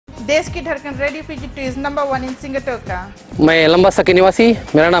देश की धड़कन radio FBCTV is #1 in Singatoka. मैं लंबासा के निवासी,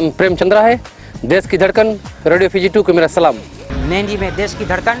 मेरा नाम प्रेम चंद्रा है। देश की धड़कन रेडियो FBCTV को मेरा सलाम। नैनी में देश की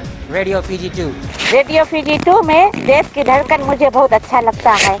धड़कन रेडियो FBCTV। रेडियो FBCTV में देश की धड़कन मुझे बहुत अच्छा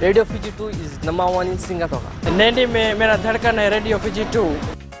लगता है। Radio FBCTV is #1 in Singatoka. Naini में मेरा धड़कन है रेडियो FBCTV।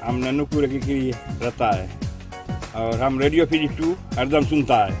 हम ननुपुर की रहता है और हम रेडियो FBCTV हरदम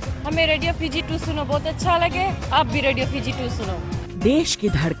सुनता है। हमें रेडियो FBCTV सुनो बहुत अच्छा लगे, आप भी रेडियो FBCTV सुनो। देश की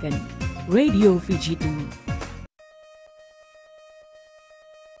धड़कन radio FBCTV।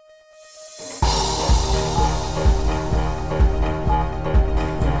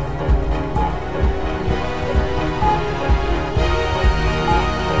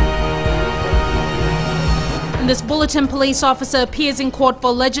 In this bulletin, police officer appears in court for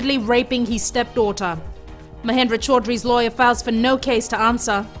allegedly raping his stepdaughter. Mahendra Chaudhry's lawyer files for no case to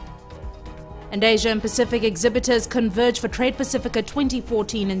answer. And Asia and Pacific exhibitors converge for Trade Pacifica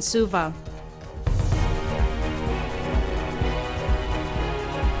 2014 in Suva.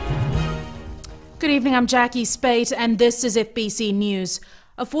 Good evening, I'm Jackie Spate and this is FBC News.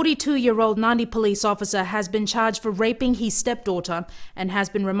 A 42-year-old Nandi police officer has been charged for raping his stepdaughter and has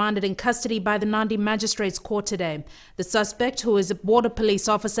been remanded in custody by the Nandi Magistrates Court today. The suspect, who is a border police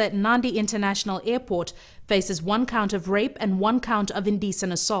officer at Nandi International Airport, faces 1 count of rape and 1 count of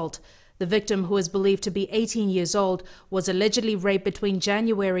indecent assault. The victim, who is believed to be 18 years old, was allegedly raped between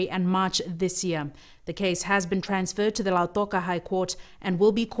January and March this year. The case has been transferred to the Lautoka High Court and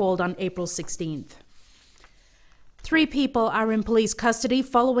will be called on April 16th. 3 people are in police custody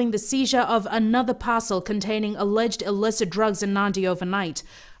following the seizure of another parcel containing alleged illicit drugs in Nandi overnight.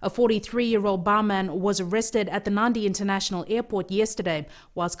 A 43-year-old barman was arrested at the Nandi International Airport yesterday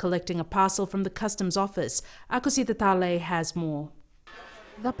whilst collecting a parcel from the customs office. Akusita Tale has more.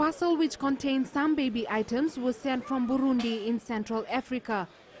 The parcel, which contained some baby items, was sent from Burundi in Central Africa.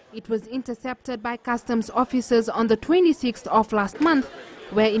 It was intercepted by customs officers on the 26th of last month,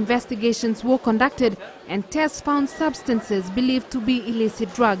 where investigations were conducted and tests found substances believed to be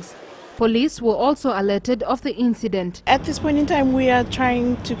illicit drugs. Police were also alerted of the incident. At this point in time, we are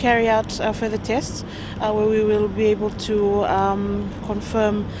trying to carry out further tests where we will be able to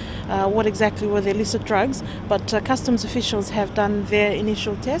confirm what exactly were the illicit drugs. But customs officials have done their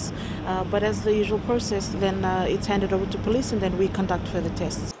initial tests. But as the usual process, then it's handed over to police and then we conduct further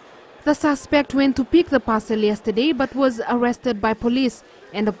tests. The suspect went to pick the parcel yesterday but was arrested by police.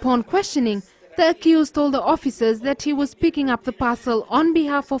 And upon questioning, the accused told the officers that he was picking up the parcel on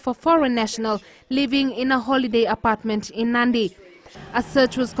behalf of a foreign national living in a holiday apartment in Nandi. A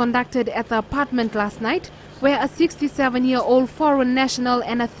search was conducted at the apartment last night, where a 67-year-old foreign national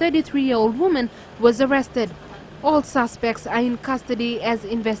and a 33-year-old woman was arrested. All suspects are in custody as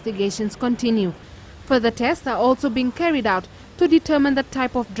investigations continue. Further tests are also being carried out to determine the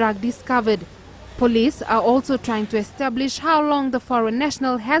type of drug discovered. Police are also trying to establish how long the foreign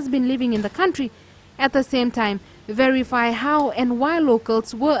national has been living in the country. At the same time, verify how and why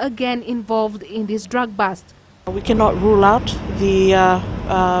locals were again involved in this drug bust. We cannot rule out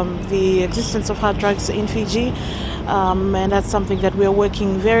the existence of hard drugs in Fiji, and that's something that we are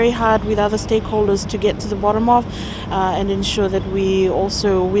working very hard with other stakeholders to get to the bottom of and ensure that we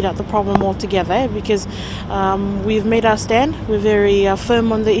also weed out the problem altogether, because we've made our stand. We're very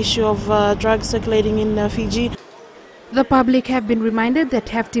firm on the issue of drugs circulating in Fiji. The public have been reminded that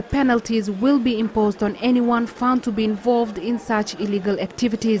hefty penalties will be imposed on anyone found to be involved in such illegal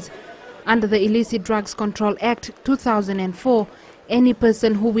activities. Under the Illicit Drugs Control Act 2004, any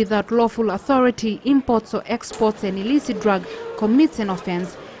person who without lawful authority imports or exports an illicit drug commits an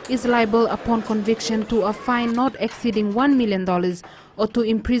offence is liable upon conviction to a fine not exceeding $1 million or to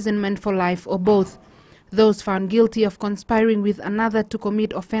imprisonment for life or both. Those found guilty of conspiring with another to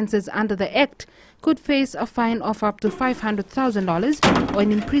commit offences under the Act could face a fine of up to $500,000 or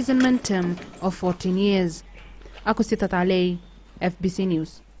an imprisonment term of 14 years. Akusita Tale, FBC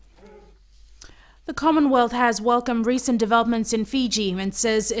News. The Commonwealth has welcomed recent developments in Fiji and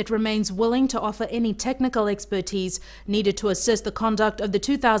says it remains willing to offer any technical expertise needed to assist the conduct of the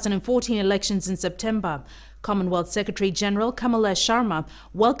 2014 elections in September. Commonwealth Secretary-General Kamala Sharma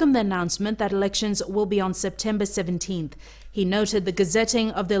welcomed the announcement that elections will be on September 17th. He noted the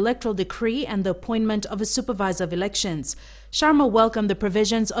gazetting of the electoral decree and the appointment of a supervisor of elections. Sharma welcomed the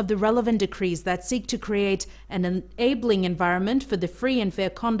provisions of the relevant decrees that seek to create an enabling environment for the free and fair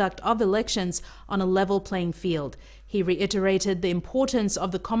conduct of elections on a level playing field. He reiterated the importance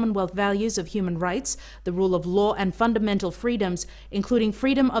of the Commonwealth values of human rights, the rule of law and fundamental freedoms, including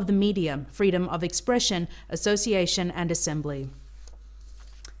freedom of the media, freedom of expression, association and assembly.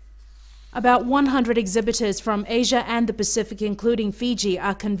 About 100 exhibitors from Asia and the Pacific, including Fiji,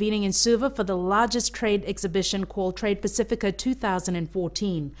 are convening in Suva for the largest trade exhibition called Trade Pacifica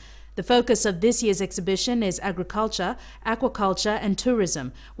 2014. The focus of this year's exhibition is agriculture, aquaculture and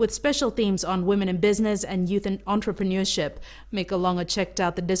tourism, with special themes on women in business and youth entrepreneurship. Mika Longa checked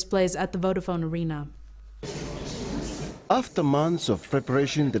out the displays at the Vodafone Arena. After months of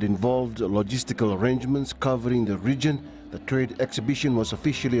preparation that involved logistical arrangements covering the region, the trade exhibition was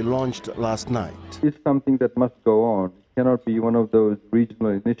officially launched last night. It's something that must go on. It cannot be one of those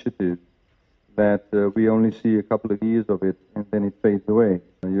regional initiatives that we only see a couple of years of it and then it fades away.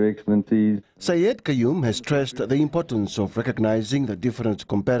 Your Excellencies. Syed Qayyum has stressed the importance of recognizing the different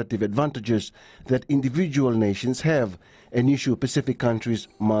comparative advantages that individual nations have, an issue Pacific countries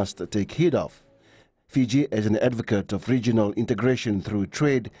must take heed of. Fiji, as an advocate of regional integration through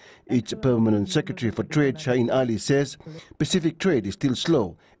trade, its Permanent Secretary for Trade, Shaheen Ali, says Pacific trade is still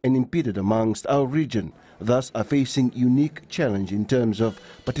slow and impeded amongst our region, thus are facing unique challenge in terms of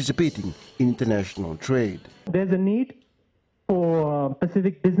participating in international trade. There's a need for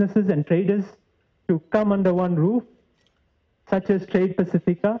Pacific businesses and traders to come under one roof, such as Trade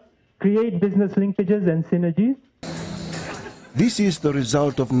Pacifica, create business linkages and synergies. This is the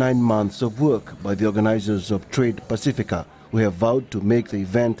result of 9 months of work by the organizers of Trade Pacifica, who have vowed to make the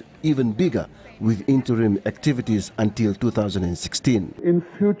event even bigger with interim activities until 2016. In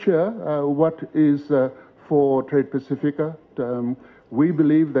future, what is for Trade Pacifica, we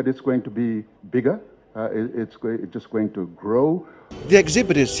believe that it's going to be bigger. It's just going to grow. The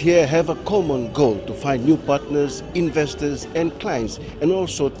exhibitors here have a common goal to find new partners, investors and clients, and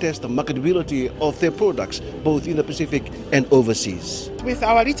also test the marketability of their products, both in the Pacific and overseas. With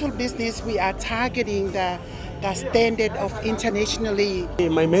our little business, we are targeting the standard of internationally.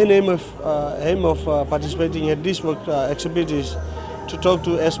 My main aim of participating at this work exhibit is to talk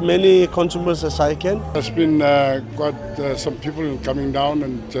to as many consumers as I can. There's been quite some people coming down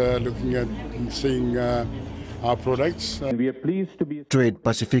and looking at and seeing our products. We are pleased to be... Trade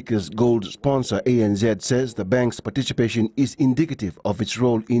Pacifica's gold sponsor ANZ says the bank's participation is indicative of its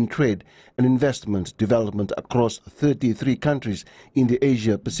role in trade and investment development across 33 countries in the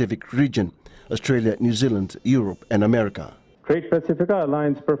Asia-Pacific region, Australia, New Zealand, Europe and America. Trade Pacifica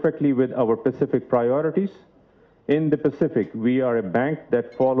aligns perfectly with our Pacific priorities. In the Pacific, we are a bank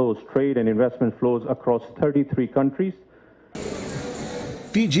that follows trade and investment flows across 33 countries.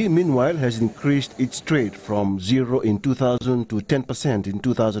 Fiji, meanwhile, has increased its trade from 0 in 2000 to 10% in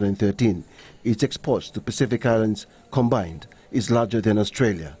 2013. Its exports to Pacific Islands combined is larger than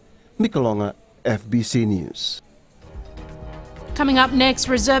Australia. Mika Longa, FBC News. Coming up next,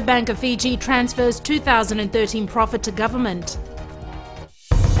 Reserve Bank of Fiji transfers 2013 profit to government.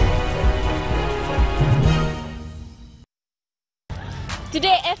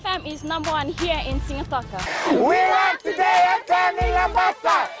 Today FM is #1 here in Singatoka. We love Today FM in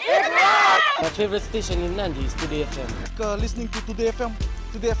Lambasa. It rocks! My favorite station in Nandi is Today FM. Listening to Today FM.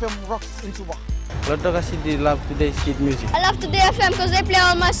 Today FM rocks in Suva. Lotto kasi love Today's Kid Music. I love Today FM because they play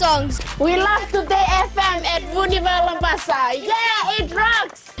all my songs. We love Today FM at Vuniva Lambasa. Yeah, it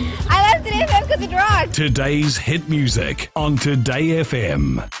rocks! I love Today FM because it rocks. Today's hit music on Today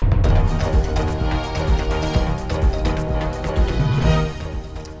FM.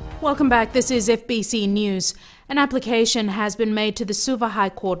 Welcome back. This is FBC News. An application has been made to the Suva High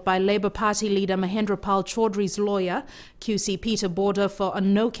Court by Labour Party leader Mahendra Pal Chaudhry's lawyer, QC Peter Border, for a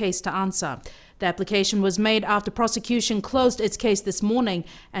no case to answer. The application was made after prosecution closed its case this morning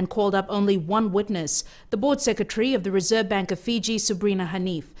and called up only one witness, the board secretary of the Reserve Bank of Fiji, Subrina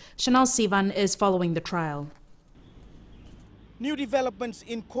Hanif. Chanel Sivan is following the trial. New developments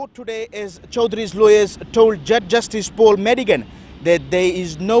in court today as Chaudhry's lawyers told Judge Justice Paul Madigan that there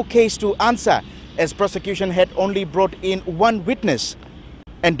is no case to answer, as prosecution had only brought in one witness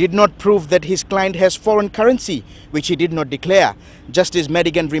and did not prove that his client has foreign currency, which he did not declare. Justice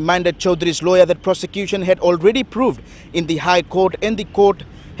Madigan reminded Chaudhry's lawyer that prosecution had already proved in the High Court and the court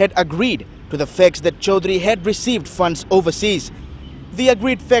had agreed to the facts that Chaudhry had received funds overseas. The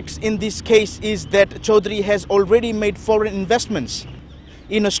agreed facts in this case is that Chaudhry has already made foreign investments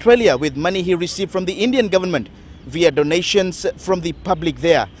in Australia with money he received from the Indian government via donations from the public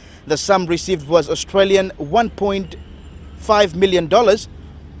there. The sum received was Australian $1.5 million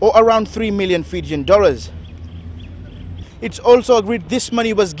or around 3 million Fijian dollars. It's also agreed this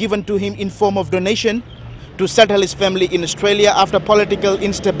money was given to him in form of donation to settle his family in Australia after political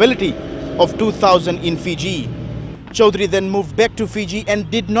instability of 2000 in Fiji. Chaudhry then moved back to Fiji and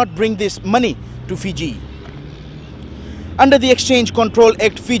did not bring this money to Fiji. Under the Exchange Control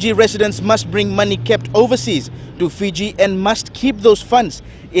Act, Fiji residents must bring money kept overseas to Fiji and must keep those funds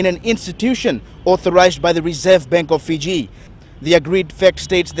in an institution authorized by the Reserve Bank of Fiji. The agreed fact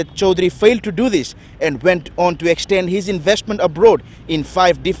states that Chaudhry failed to do this and went on to extend his investment abroad in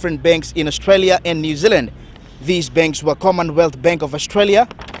 5 different banks in Australia and New Zealand. These banks were Commonwealth Bank of Australia,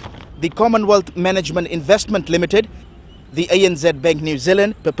 the Commonwealth Management Investment Limited, the ANZ Bank New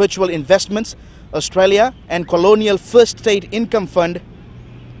Zealand, Perpetual Investments Australia, and Colonial First State Income Fund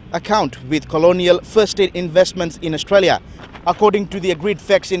account with Colonial First State Investments in Australia. According to the agreed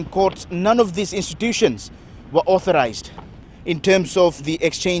facts in court, none of these institutions were authorized. In terms of the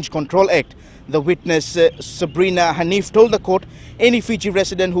Exchange Control Act, the witness Sabrina Hanif told the court any Fiji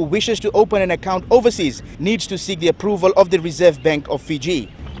resident who wishes to open an account overseas needs to seek the approval of the Reserve Bank of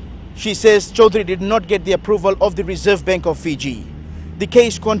Fiji. She says Chaudhry did not get the approval of the Reserve Bank of Fiji. The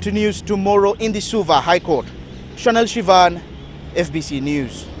case continues tomorrow in the Suva High Court. Chanel Shivan, FBC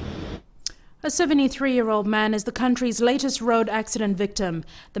News. A 73-year-old man is the country's latest road accident victim.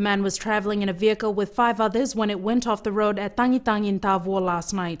 The man was travelling in a vehicle with 5 others when it went off the road at Tangitangi in Tavua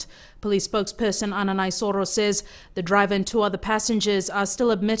last night. Police spokesperson Ananai Soro says the driver and 2 other passengers are still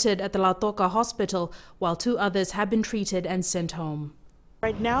admitted at the Lautoka hospital, while 2 others have been treated and sent home.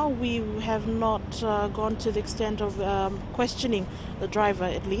 Right now, we have not gone to the extent of questioning the driver,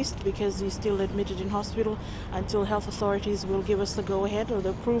 at least, because he's still admitted in hospital. Until health authorities will give us the go-ahead or the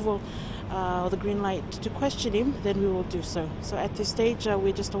approval or the green light to question him, then we will do so. So at this stage,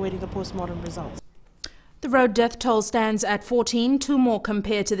 we're just awaiting the post-mortem results. The road death toll stands at 14, 2 more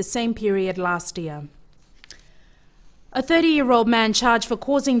compared to the same period last year. A 30-year-old man charged for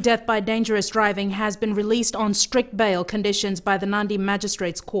causing death by dangerous driving has been released on strict bail conditions by the Nandi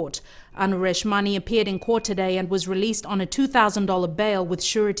Magistrates Court. Anuresh Mani appeared in court today and was released on a $2,000 bail with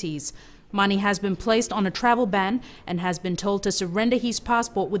sureties. Mani has been placed on a travel ban and has been told to surrender his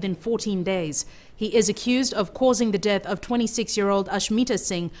passport within 14 days. He is accused of causing the death of 26-year-old Ashmita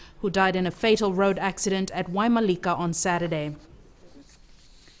Singh, who died in a fatal road accident at Waimalika on Saturday.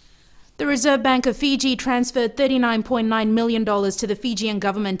 The Reserve Bank of Fiji transferred $39.9 million to the Fijian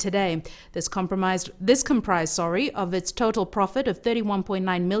government today. This comprised of its total profit of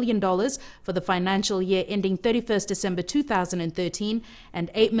 $31.9 million for the financial year ending 31st December 2013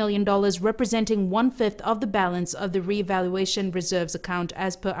 and $8 million representing 1/5 of the balance of the revaluation reserves account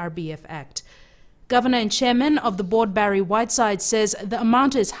as per RBF Act. Governor and Chairman of the board Barry Whiteside says the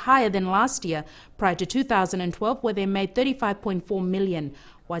amount is higher than last year, prior to 2012, where they made $35.4 million.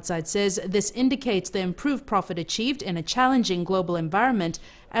 Whiteside says this indicates the improved profit achieved in a challenging global environment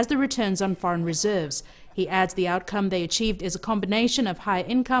as the returns on foreign reserves. He adds the outcome they achieved is a combination of high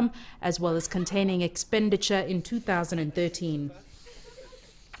income as well as containing expenditure in 2013.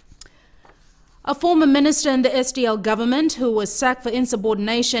 A former minister in the SDL government who was sacked for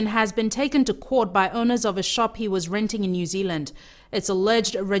insubordination has been taken to court by owners of a shop he was renting in New Zealand. It's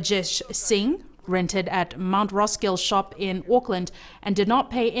alleged Rajesh Singh rented at Mount Roskill shop in Auckland and did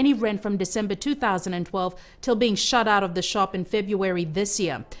not pay any rent from December 2012 till being shut out of the shop in February this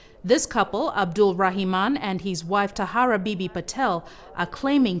year. This couple, Abdul Rahiman and his wife Tahara Bibi Patel, are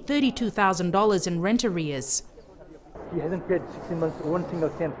claiming $32,000 in rent arrears. He hasn't paid 16 months, 1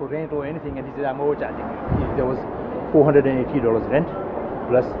 single cent for rent or anything, and he said, I'm overcharging you. There was $480 rent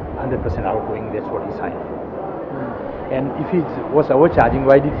plus 100% outgoing, that's what he signed. And if he was overcharging,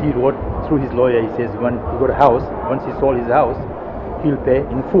 why did he wrote through his lawyer? He says when he got a house, once he sold his house, he'll pay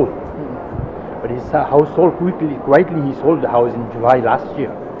in full. But his house sold quietly, he sold the house in July last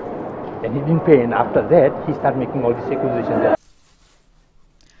year. And he didn't pay, and after that, he started making all these accusations.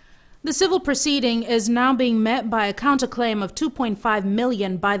 The civil proceeding is now being met by a counterclaim of $2.5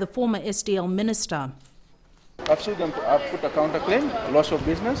 million by the former SDL minister. I've sued them. I've put a counterclaim, loss of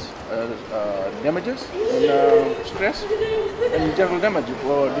business, damages, and stress, and general damage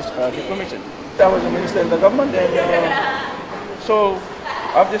for this defamation. I was a minister in the government, and so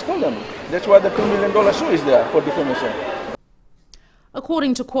I've just told them that's why the $2 million sue is there for defamation.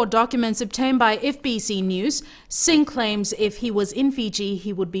 According to court documents obtained by FBC News, Singh claims if he was in Fiji,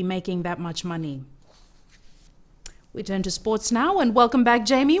 he would be making that much money. We turn to sports now, and welcome back,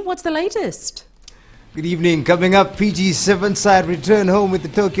 Jamie. What's the latest? Good evening. Coming up, Fiji's 7th side return home with the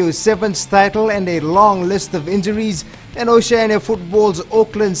Tokyo 7th title and a long list of injuries, and Oceania Football's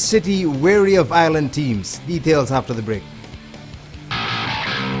Auckland City wary of island teams. Details after the break.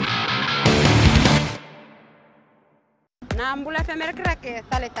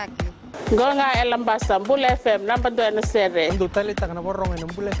 Gonga elambasa Mbula FM number 2 na sere. Ndo talita kana borong na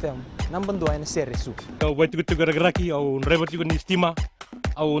Mbula FM number 2 na sere su. Au waitu tu garaki au nrebati ku nistima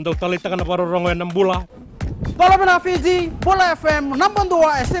au ndo talita kana borong na Mbula. Bola bena Fiji Mbula FM number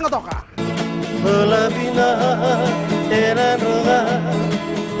 2 e singa toka. Bula bina era roga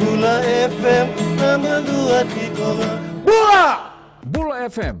Bula FM number 2 tikonga Bula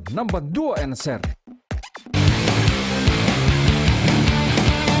FM number 2 and share.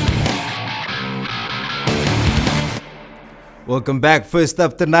 Welcome back. First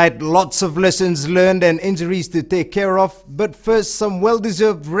up tonight, lots of lessons learned and injuries to take care of. But first, some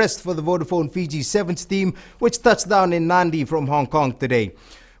well-deserved rest for the Vodafone Fiji Sevens team, which touched down in Nadi from Hong Kong today.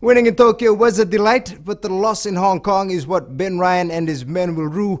 Winning in Tokyo was a delight, but the loss in Hong Kong is what Ben Ryan and his men will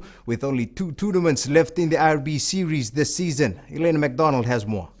rue, with only 2 tournaments left in the IRB series this season. Elena McDonald has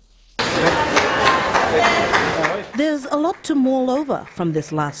more. There's a lot to mull over from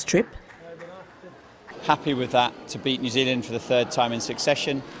this last trip. Happy with that, to beat New Zealand for the 3rd time in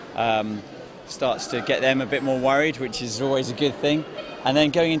succession. Starts to get them a bit more worried, which is always a good thing. And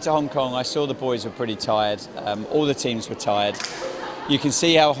then going into Hong Kong, I saw the boys were pretty tired. All the teams were tired. You can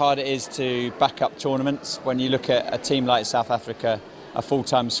see how hard it is to back up tournaments. When you look at a team like South Africa, a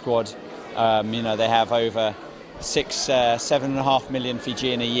full-time squad, they have over 7.5 million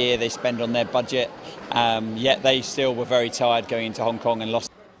Fijian a year they spend on their budget. Yet they still were very tired going into Hong Kong and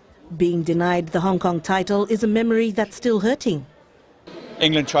lost. Being denied the Hong Kong title is a memory that's still hurting.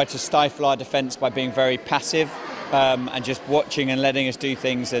 England tried to stifle our defence by being very passive and just watching and letting us do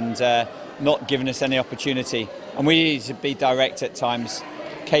things and not giving us any opportunity. And we need to be direct at times,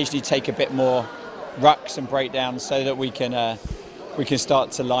 occasionally take a bit more rucks and breakdowns so that we can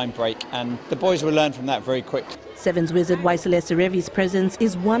start to line break. And the boys will learn from that very quick. Sevens wizard Waisile Serevi's presence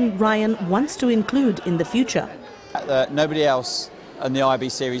is one Ryan wants to include in the future. Nobody else in the IB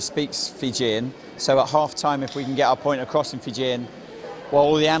series speaks Fijian, so at half-time if we can get our point across in Fijian, while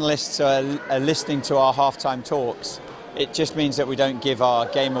all the analysts are listening to our half-time talks, it just means that we don't give our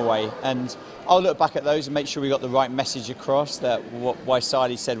game away. And I'll look back at those and make sure we got the right message across, that what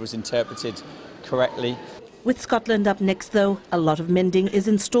Waisali said was interpreted correctly. With Scotland up next though, a lot of mending is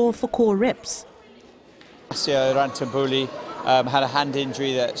in store for core reps. Asio Rantambuli had a hand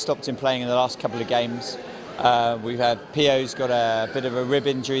injury that stopped him playing in the last couple of games. We've had Pio's got a bit of a rib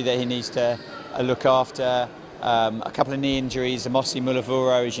injury that he needs to look after. A couple of knee injuries. Amosi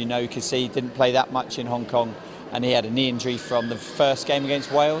Mulavuro, as you know, you can see, didn't play that much in Hong Kong, and he had a knee injury from the first game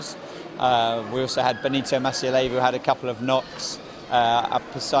against Wales. We also had Benito Masialevu, who had a couple of knocks. Up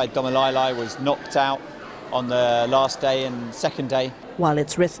beside Domalai was knocked out on the last day and second day. While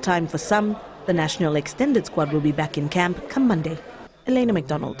it's rest time for some, the national extended squad will be back in camp come Monday. Elena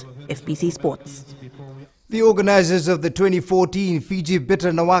McDonald, FBC Sports. The organisers of the 2014 Fiji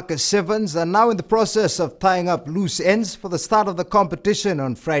Bitter Nawaka Sevens are now in the process of tying up loose ends for the start of the competition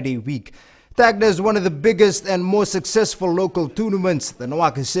on Friday week. Tagged as one of the biggest and most successful local tournaments, the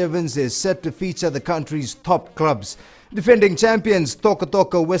Nawaka Sevens is set to feature the country's top clubs. Defending champions Toka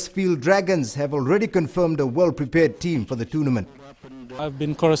Toka Westfield Dragons have already confirmed a well-prepared team for the tournament. I've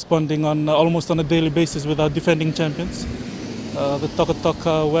been corresponding almost on a daily basis with our defending champions. The Toka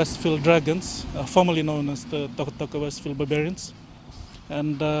Toka Westfield Dragons, formerly known as the Toka Toka Westfield Barbarians,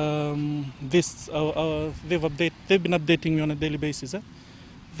 and they've been updating me on a daily basis.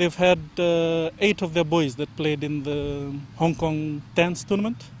 They've had 8 of their boys that played in the Hong Kong Tens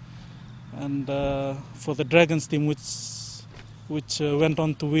tournament, and for the Dragons team, which went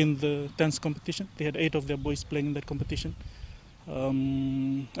on to win the Tens competition, they had 8 of their boys playing in that competition.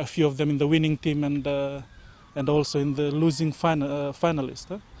 A few of them in the winning team and also in the losing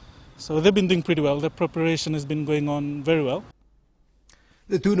finalist. So they've been doing pretty well. Their preparation has been going on very well.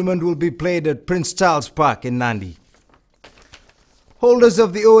 The tournament will be played at Prince Charles Park in Nadi. Holders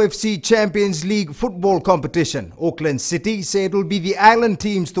of the OFC Champions League football competition, Auckland City, say it will be the island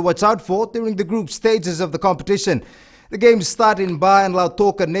teams to watch out for during the group stages of the competition. The games start in Ba and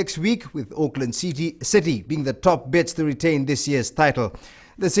Lautoka next week, with Auckland City being the top bets to retain this year's title.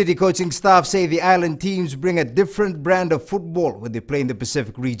 The city coaching staff say the island teams bring a different brand of football when they play in the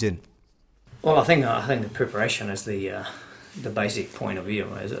Pacific region. Well, I think the preparation is the basic point of view,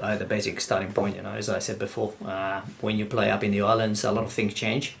 the basic starting point. As I said before, when you play up in the islands, a lot of things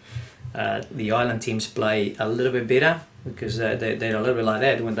change. The island teams play a little bit better because they're a little bit like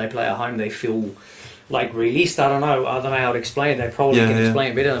that. When they play at home, they feel like released. I don't know how to explain it. They probably can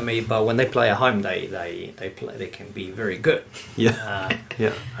explain it better than me. But when they play at home, they can be very good.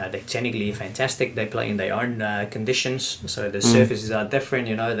 They're technically fantastic. They play in their own conditions, so the surfaces are different,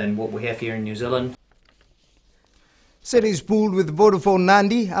 than what we have here in New Zealand. Cities pooled with Vodafone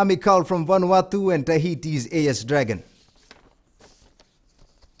Nandi, Amikal from Vanuatu and Tahiti's AS Dragon.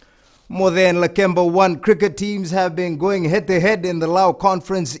 More than Lakemba 1 cricket teams have been going head-to-head in the Lao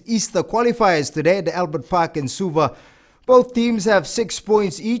Conference Easter qualifiers today at the Albert Park in Suva. Both teams have 6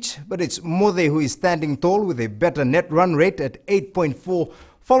 points each, but it's Mode who is standing tall with a better net run rate at 8.4,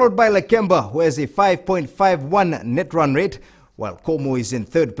 followed by Lakemba, who has a 5.51 net run rate, while Como is in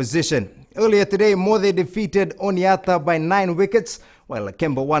third position. Earlier today, Mode defeated Oniata by 9 wickets, while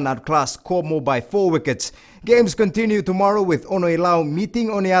Lakemba won outclassed Como by 4 wickets. Games continue tomorrow with Onoilau meeting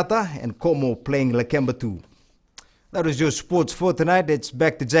Oniata and Como playing Lakemba 2. That was your sports for tonight. It's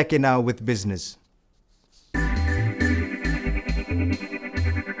back to Jackie now with business.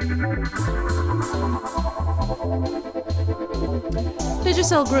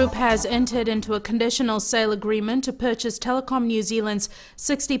 Digicel Group has entered into a conditional sale agreement to purchase Telecom New Zealand's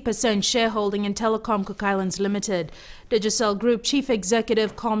 60% shareholding in Telecom Cook Islands Limited. Digicel Group Chief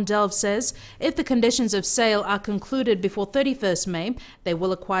Executive Com Delve says if the conditions of sale are concluded before 31st May, they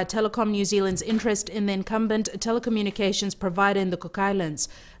will acquire Telecom New Zealand's interest in the incumbent telecommunications provider in the Cook Islands.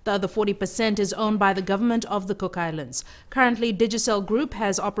 The other 40% is owned by the government of the Cook Islands. Currently, Digicel Group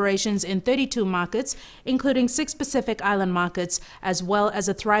has operations in 32 markets, including 6 Pacific Island markets, as well as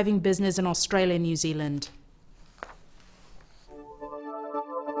a thriving business in Australia and New Zealand.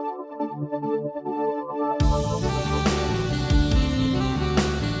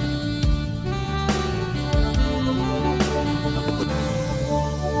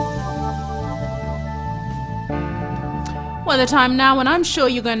 Well, the time now, and I'm sure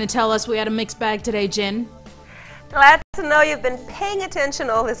you're going to tell us we had a mixed bag today, Jen. Glad to know you've been paying attention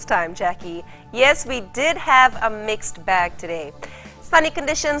all this time, Jackie. Yes, we did have a mixed bag today. Sunny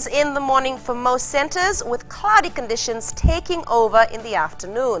conditions in the morning for most centres, with cloudy conditions taking over in the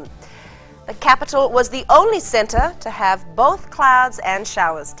afternoon. The capital was the only centre to have both clouds and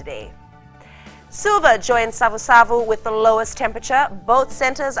showers today. Suva joined Savu Savu with the lowest temperature. Both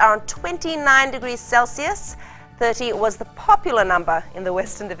centres are on 29 degrees Celsius. 30 was the popular number in the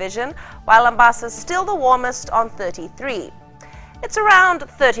Western Division, while Mombasa is still the warmest on 33. It's around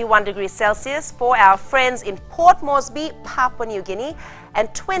 31 degrees Celsius for our friends in Port Moresby, Papua New Guinea,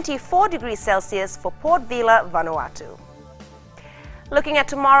 and 24 degrees Celsius for Port Vila, Vanuatu. Looking at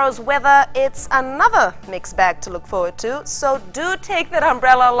tomorrow's weather, it's another mixed bag to look forward to, so do take that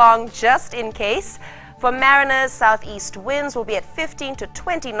umbrella along just in case. For mariners, southeast winds will be at 15 to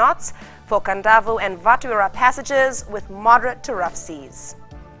 20 knots for Kandavu and Vatuira passages with moderate to rough seas.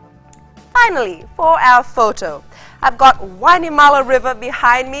 Finally, for our photo, I've got Wainimala River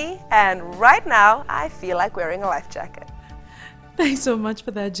behind me, and right now I feel like wearing a life jacket. Thanks so much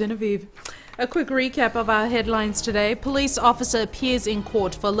for that, Genevieve. A quick recap of our headlines today. Police officer appears in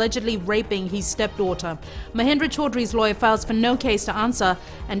court for allegedly raping his stepdaughter. Mahendra Chaudhry's lawyer files for no case to answer,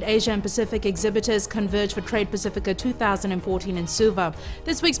 and Asia and Pacific exhibitors converge for Trade Pacifica 2014 in Suva.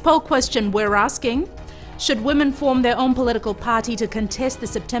 This week's poll question, we're asking, should women form their own political party to contest the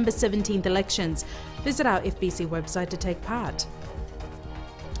September 17th elections? Visit our FBC website to take part.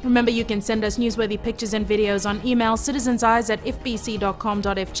 Remember, you can send us newsworthy pictures and videos on email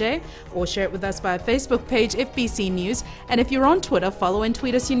citizenseyes@fbc.com.fj or share it with us via Facebook page FBC News. And if you're on Twitter, follow and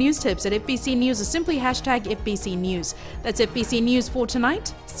tweet us your news tips at FBC News or simply hashtag FBC News. That's FBC News for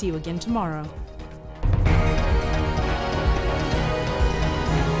tonight. See you again tomorrow.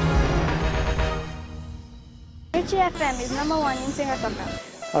 Mirchi FM is #1 in Singapore.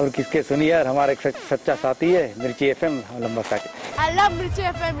 और किसके सुनिए यार, हमारा एक सच्चा साथी है मिर्ची एफएम लंबा सा। I love Mirchi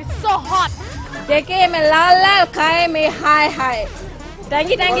FM. It's so hot. देखे में लाल लाल, खाए में हाय हाय.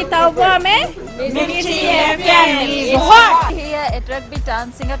 Tangi tangi tauwa में Mirchi FM is hot. Here at Rugby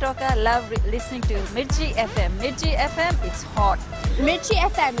Town, Singapore, love listening to Mirchi FM. Mirchi FM, it's hot. Mirchi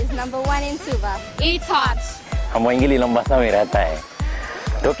FM is #1 in Suva. It's hot. हम वहीं लंबा सा में रहता है,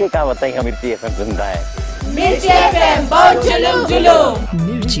 तो क्या बताइए हम मिर्ची एफएम सुनता है। Mirchi FM, बहुत जुलूम जुलूम.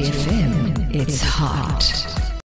 Mirchi FM, it's hot.